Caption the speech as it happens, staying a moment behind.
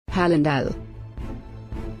Hal and Al.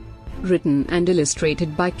 Written and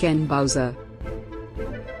illustrated by Ken Bowser.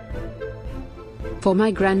 For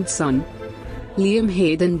my grandson, Liam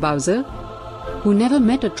Hayden Bowser, who never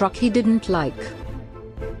met a truck he didn't like.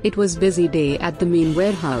 It was busy day at the main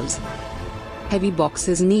warehouse. Heavy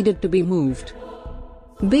boxes needed to be moved.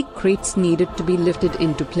 Big crates needed to be lifted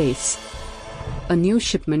into place. A new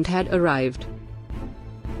shipment had arrived.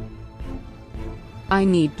 I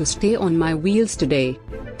need to stay on my wheels today,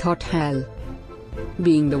 thought Hal.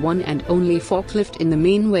 Being the one and only forklift in the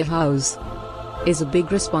main warehouse is a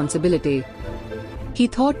big responsibility. He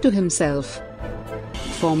thought to himself.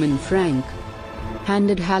 Foreman Frank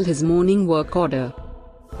handed Hal his morning work order.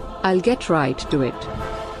 I'll get right to it,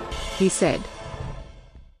 he said.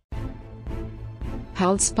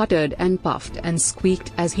 Hal sputtered and puffed and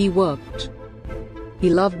squeaked as he worked. He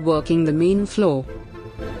loved working the main floor.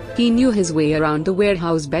 He knew his way around the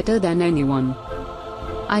warehouse better than anyone.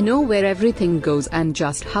 I know where everything goes and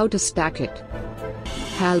just how to stack it,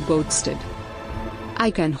 Hal boasted. I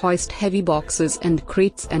can hoist heavy boxes and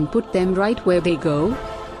crates and put them right where they go.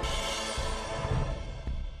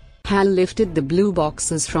 Hal lifted the blue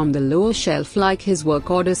boxes from the lower shelf like his work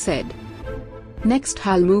order said. Next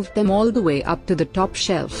Hal moved them all the way up to the top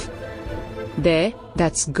shelf. There,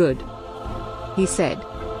 that's good, he said.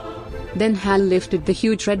 Then Hal lifted the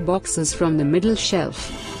huge red boxes from the middle shelf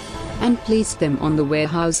and placed them on the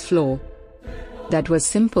warehouse floor. That was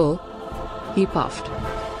simple, he puffed.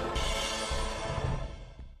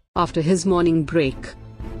 After his morning break,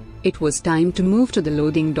 it was time to move to the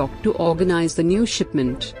loading dock to organize the new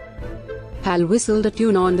shipment. Hal whistled a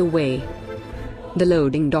tune on the way. The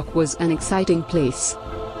loading dock was an exciting place.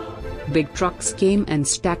 Big trucks came and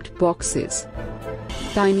stacked boxes.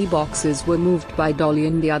 Tiny boxes were moved by dolly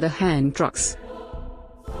and the other hand trucks.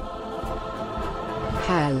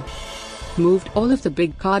 Hal moved all of the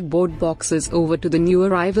big cardboard boxes over to the new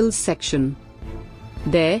arrivals section.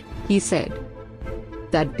 There, he said.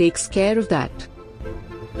 That takes care of that,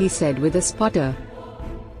 he said with a sputter.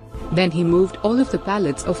 Then he moved all of the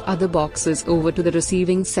pallets of other boxes over to the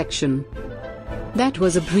receiving section. That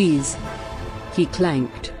was a breeze, he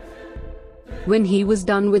clanked. When he was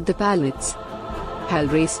done with the pallets, Hal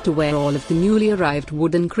raced to where all of the newly arrived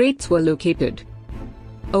wooden crates were located.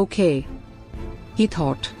 Okay, he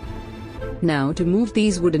thought. Now to move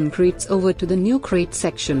these wooden crates over to the new crate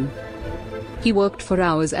section. He worked for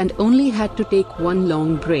hours and only had to take one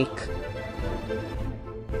long break.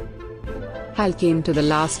 Hal came to the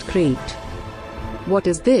last crate. What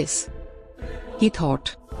is this? He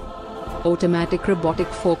thought. Automatic robotic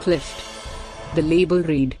forklift. The label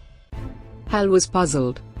read. Hal was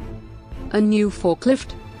puzzled. A new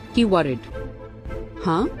forklift? He worried.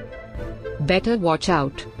 Huh? Better watch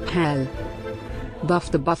out, Hal,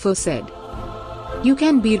 Buff the Buffer said. You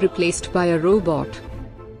can be replaced by a robot.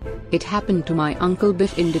 It happened to my Uncle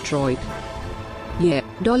Biff in Detroit. Yeah,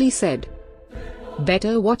 Dolly said.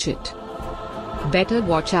 Better watch it. Better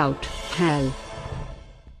watch out, Hal.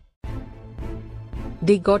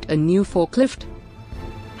 They got a new forklift?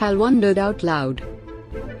 Hal wondered out loud.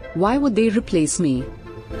 Why would they replace me?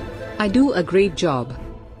 I do a great job.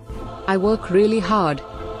 I work really hard,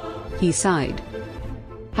 he sighed.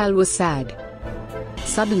 Hal was sad.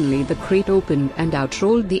 Suddenly the crate opened and out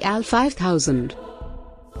rolled the AL 5000.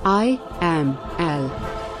 I am Al,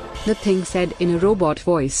 the thing said in a robot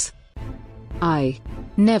voice. I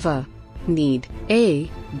never need a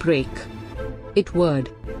break. It would.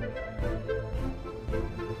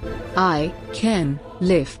 I can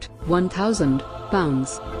lift 1,000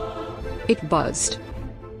 pounds. It buzzed.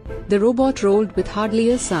 The robot rolled with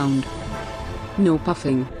hardly a sound. No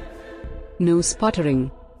puffing. No sputtering.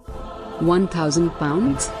 1,000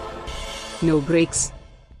 pounds? No brakes.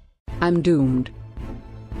 I'm doomed,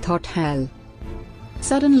 thought Hal.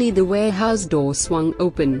 Suddenly the warehouse door swung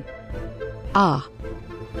open. Ah!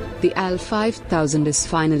 The AL 5000 is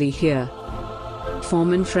finally here.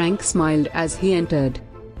 Foreman Frank smiled as he entered.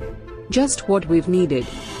 Just what we've needed.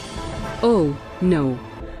 Oh, no.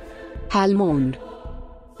 Hal moaned.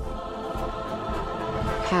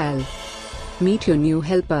 Hal, meet your new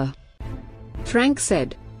helper, Frank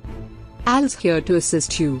said. Al's here to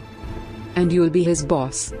assist you. And you'll be his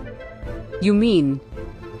boss. You mean,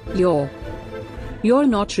 you're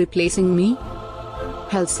not replacing me?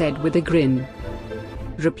 Hal said with a grin.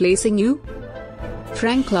 Replacing you?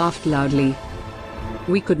 Frank laughed loudly.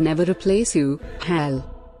 We could never replace you, Hal.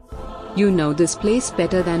 You know this place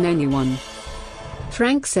better than anyone,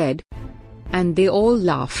 Frank said. And they all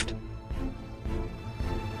laughed.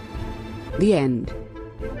 The end.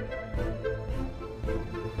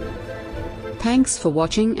 Thanks for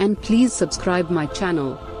watching and please subscribe my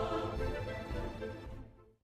channel.